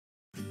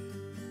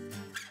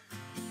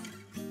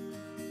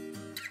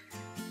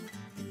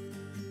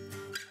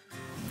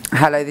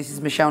Hello, this is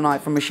Michele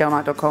Knight from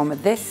michelleknight.com.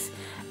 This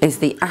is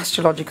the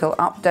astrological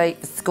update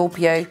for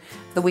Scorpio,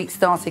 the week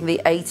starting the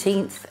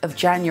 18th of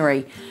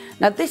January.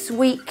 Now this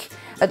week,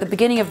 at the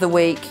beginning of the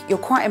week, you're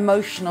quite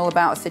emotional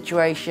about a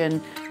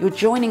situation, you're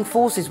joining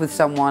forces with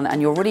someone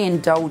and you're really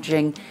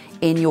indulging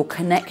in your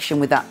connection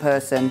with that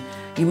person.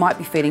 You might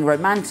be feeling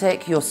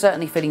romantic, you're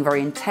certainly feeling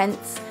very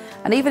intense,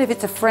 and even if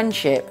it's a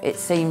friendship, it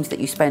seems that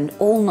you spend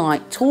all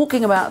night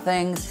talking about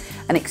things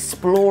and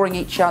exploring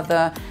each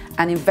other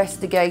and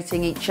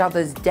investigating each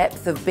other's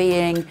depth of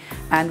being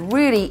and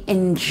really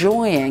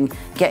enjoying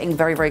getting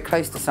very, very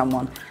close to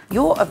someone.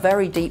 You're a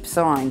very deep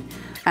sign,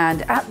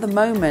 and at the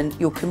moment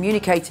you're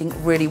communicating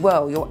really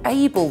well. You're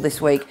able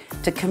this week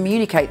to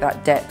communicate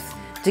that depth,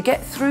 to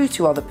get through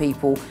to other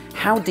people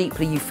how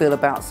deeply you feel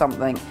about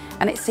something,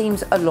 and it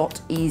seems a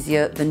lot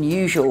easier than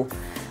usual.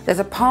 There's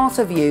a part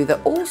of you that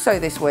also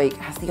this week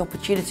has the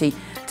opportunity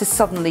to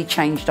suddenly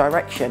change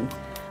direction.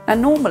 Now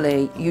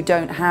normally you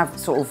don't have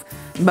sort of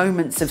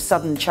moments of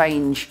sudden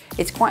change.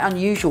 It's quite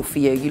unusual for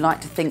you. You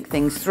like to think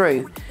things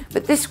through.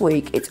 But this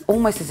week it's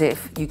almost as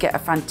if you get a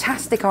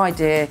fantastic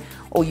idea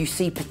or you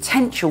see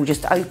potential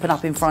just open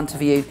up in front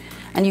of you,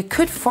 and you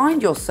could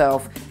find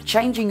yourself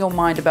changing your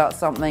mind about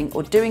something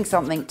or doing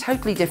something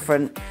totally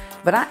different,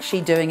 but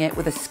actually doing it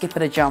with a skip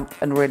and a jump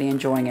and really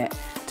enjoying it.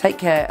 Take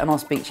care, and I'll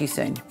speak to you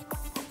soon.